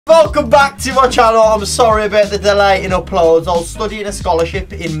Welcome back to my channel. I'm sorry about the delay in uploads. I was studying a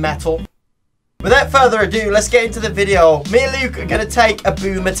scholarship in metal. Without further ado, let's get into the video. Me and Luke are going to take a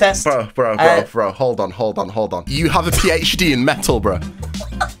boomer test. Bro, hold on. You have a PhD in metal, bro.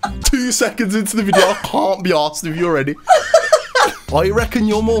 2 seconds into the video, I can't be asked if you're ready. I reckon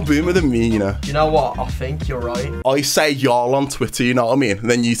you're more boomer than me, you know. Do you know what? I think you're right. I say y'all on Twitter, you know what I mean?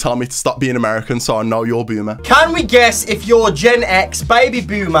 And then you tell me to stop being American, so I know you're boomer. Can we guess if you're Gen X, baby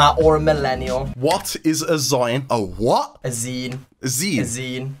boomer, or a millennial? What is a zine? A what? A zine. A zine? A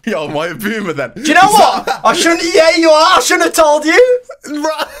zine. Yo, am I a boomer then? Do you know what? I shouldn't, yeah, you are. I shouldn't have told you.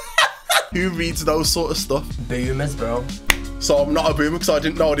 Who reads those sort of stuff? Boomers, bro. So I'm not a boomer because I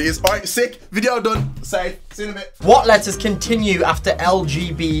didn't know what it is. All right, sick. Video done. Safe. See you in a bit. What letters continue after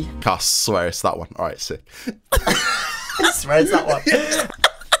LGB? I swear it's that one. All right, sick. I swear it's that one.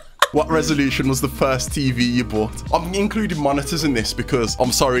 What resolution was the first TV you bought? I'm including monitors in this because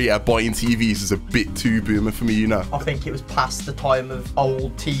I'm sorry, yeah, buying TVs is a bit too boomer for me, you know. I think it was past the time of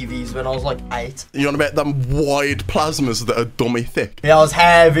old TVs when I was like 8. You want to bet them wide plasmas that are dummy thick? Yeah, those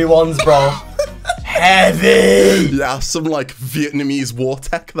heavy ones, bro. Heavy! Yeah, some like Vietnamese war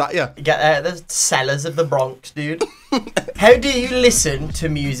tech, that, yeah. You get the sellers of the Bronx, dude. How do you listen to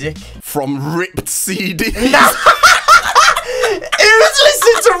music? From ripped CD. No! Who's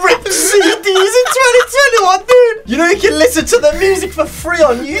listening to ripped CDs in 2021, dude? You know you can listen to the music for free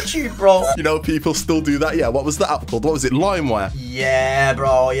on YouTube, bro. You know people still do that, yeah. What was the app called? What was it? LimeWire? Yeah,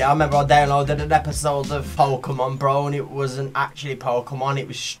 bro. Yeah, I remember I downloaded an episode of Pokemon, bro, and it wasn't actually Pokemon. It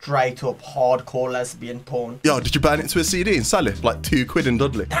was straight up hardcore lesbian porn. Yo, did you burn it to a CD and sell it? Like £2 in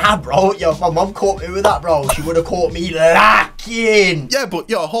Dudley? Nah, bro. Yo, if my mum caught me with that, bro, she would have caught me lacking. Yeah, but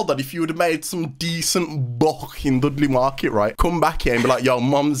yo, hold on. If you would have made some decent buck in Dudley Market, right? Come back here and be like, yo,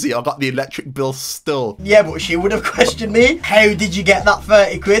 mumsy, I got the electric bill still. Yeah, but she would have questioned me. How did you get that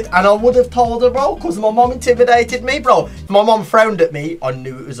 30 quid? And I would have told her, bro, because my mum intimidated me, bro. If my mum frowned at me, I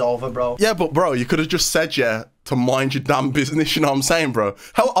knew it was over, bro. Yeah, but bro, you could have just said, yeah, to mind your damn business, you know what I'm saying, bro?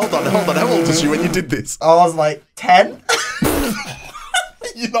 Hold on, how old was you when you did this? I was like 10.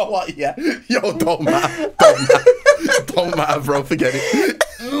 You know what, yeah? Yo, don't matter. Don't matter, bro, forget it.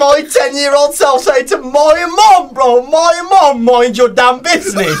 My 10-year-old self say to my mum, bro, my mum, mind your damn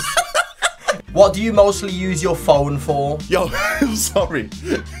business. What do you mostly use your phone for? Yo, I'm sorry.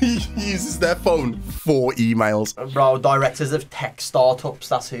 He uses their phone for emails. Bro, directors of tech startups,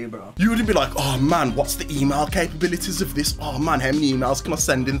 that's who, bro. You wouldn't be like, oh man, what's the email capabilities of this? Oh man, how many emails can I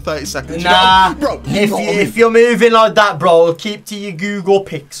send in 30 seconds? Nah, bro, if you're moving like that, bro, keep to your Google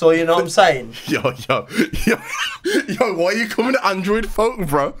Pixel, you know what I'm saying? Yo, why are you coming to Android phone,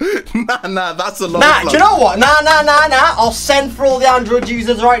 bro? Nah, that's a lot. Nah, do you know what? Nah. I'll send for all the Android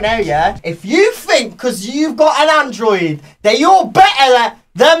users right now, yeah? If you think because you've got an Android that you're better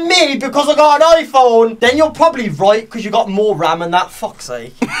than me because I got an iPhone, then you're probably right because you got more RAM and that, fuck's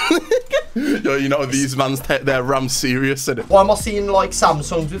sake. Yo, you know these mans take their RAM serious, innit? Why am I seeing like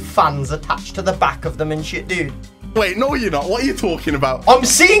Samsungs with fans attached to the back of them and shit, dude? Wait, no you're not. What are you talking about? I'm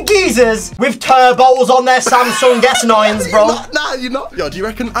seeing geezers with turbos on their Samsung S9s, bro. Nah, you're not. Yo, do you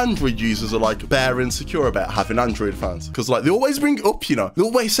reckon Android users are like bare insecure about having Android phones? Because like they always bring it up, you know. They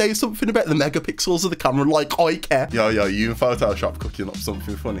always say something about the megapixels of the camera, like I care. Yo, you in Photoshop cooking up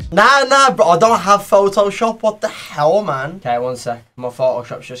something funny. Nah, bro, I don't have Photoshop. What the hell, man? Okay, one sec. My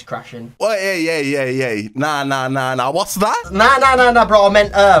Photoshop's just crashing. Wait, yeah. Nah. What's that? Nah, bro.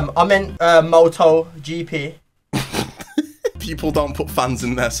 I meant Moto GP. People don't put fans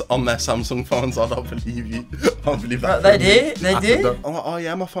in on their Samsung phones. I don't believe you. I don't believe that. They do. Oh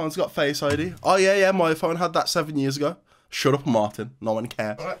yeah, my phone's got Face ID. Oh yeah, my phone had that 7 years ago. Shut up, Martin. No one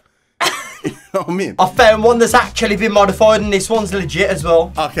cares. You know what I mean? I found one that's actually been modified and this one's legit as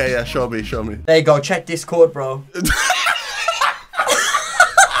well. Okay, yeah, show me. There you go, check Discord, bro.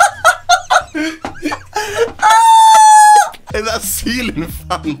 Hey, that ceiling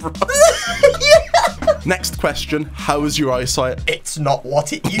fan, bro. Yeah. Next question, how is your eyesight? It's not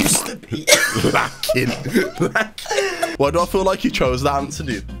what it used to be. Lacking. Why do I feel like you chose that answer,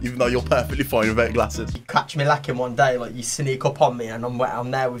 dude? Even though you're perfectly fine without glasses. You catch me lacking one day, like you sneak up on me and I'm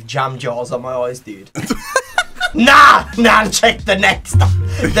there with jam jars on my eyes, dude. Nah, check the next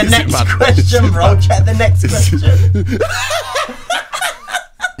question, bro. Check the next question.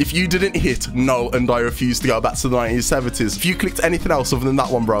 If you didn't hit no and I refuse to go back to the 1970s, if you clicked anything else other than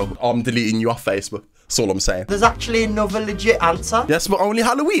that one, bro, I'm deleting you off Facebook. That's all I'm saying. There's actually another legit answer. Yes, but only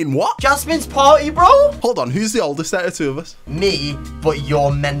Halloween. What? Jasmine's party, bro. Hold on, who's the oldest out of two of us? Me, but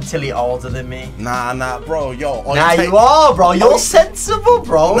you're mentally older than me. Nah, bro, yo. You are, bro. You're sensible,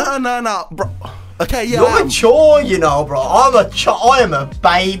 bro. Nah, bro. Okay, yeah. You're mature, you know, bro. I am a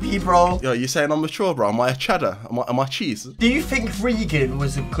baby, bro. Yo, you saying I'm mature, bro? Am I a cheddar? Am I cheese? Do you think Reagan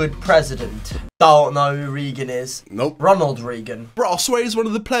was a good president? Don't know who Reagan is. Nope. Ronald Reagan. Bro, I swear he's one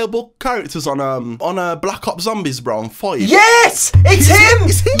of the playable characters on Black Ops Zombies, bro, on 5. Yes! It's him!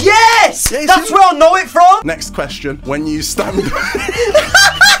 It's him! Yes! Yeah, That's him. where I know it from! Next question. When you stand...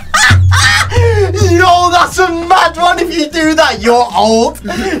 Yo, that's a mad one if you do that. You're old.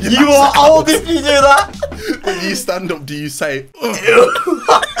 You are old if you do that. When you stand up, do you say... Nah!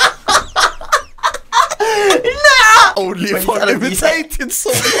 Only if I'm imitating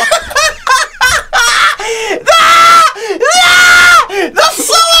someone. That's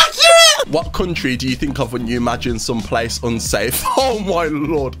so accurate! What country do you think of when you imagine someplace unsafe? Oh my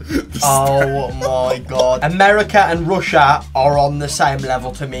lord. Oh my god. America and Russia are on the same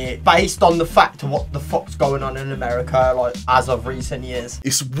level to me, based on the fact of what the fuck's going on in America, like, as of recent years.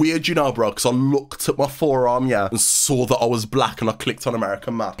 It's weird, you know, bro, because I looked at my forearm, yeah, and saw that I was black, and I clicked on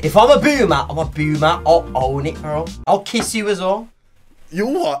American map. If I'm a boomer, I'll own it, bro. I'll kiss you as well. You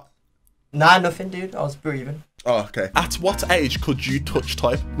what? Nah, nothing, dude. I was breathing. Oh, okay. At what age could you touch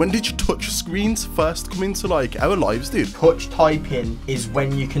type? When did you touch screens first come into, like, our lives, dude? Touch typing is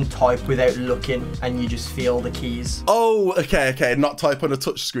when you can type without looking and you just feel the keys. Oh, okay. Not type on a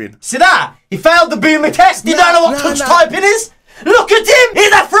touch screen. See that? He failed the boomer test. You don't know what touch typing is? Look at him!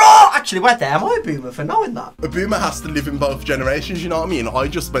 He's a fraud! Actually, wait there. Am I a boomer for knowing that? A boomer has to live in both generations, you know what I mean? I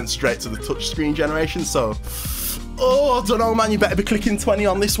just went straight to the touchscreen generation, so... Oh, I don't know, man. You better be clicking 20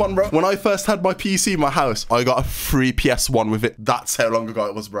 on this one, bro. When I first had my PC in my house, I got a free PS1 with it. That's how long ago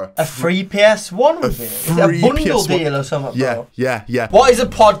it was, bro. A free PS1 with it? Is it a bundle deal or something, bro? Yeah. What is a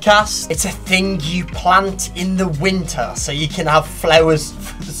podcast? It's a thing you plant in the winter so you can have flowers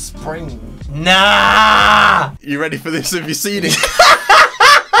for the spring. Nah! You ready for this? Have you seen it?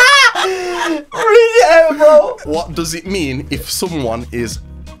 Read it out, bro. What does it mean if someone is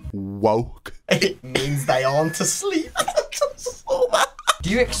woke? It means they aren't asleep. Do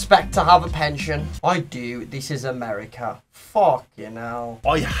you expect to have a pension? I do. This is America. Fuck you know.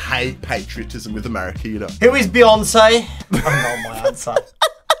 I hate patriotism with America, you know. Who is Beyonce? I know my answer.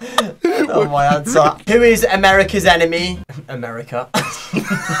 I know my answer. Who is America's enemy? America.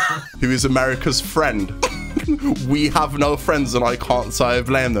 Who is America's friend? We have no friends and I can't say I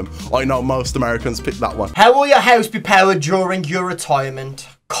blame them. I know most Americans pick that one. How will your house be powered during your retirement?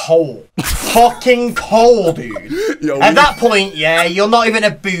 Coal. Fucking coal, dude. Yo, At that point, yeah, you're not even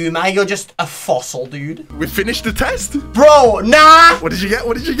a boomer, you're just a fossil, dude. We finished the test? Bro, nah! What did you get?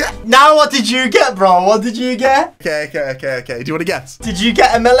 Now what did you get, bro? What did you get? Okay. Do you want to guess? Did you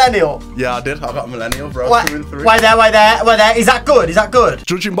get a millennial? Yeah, I did. I got a millennial, bro. Wait 2 and 3. there. Is that good?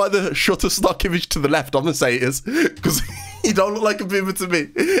 Judging by the Shutterstock image to the left, I'm going to say it is. Because he don't look like a boomer to me.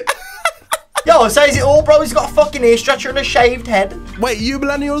 Yo, it says it all, bro. He's got a fucking ear stretcher and a shaved head. Wait, you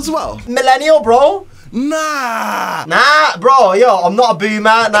millennial as well? Millennial, bro. Nah, bro, yo, I'm not a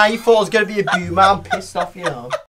boomer. Nah, you thought I was going to be a boomer. I'm pissed off, you know.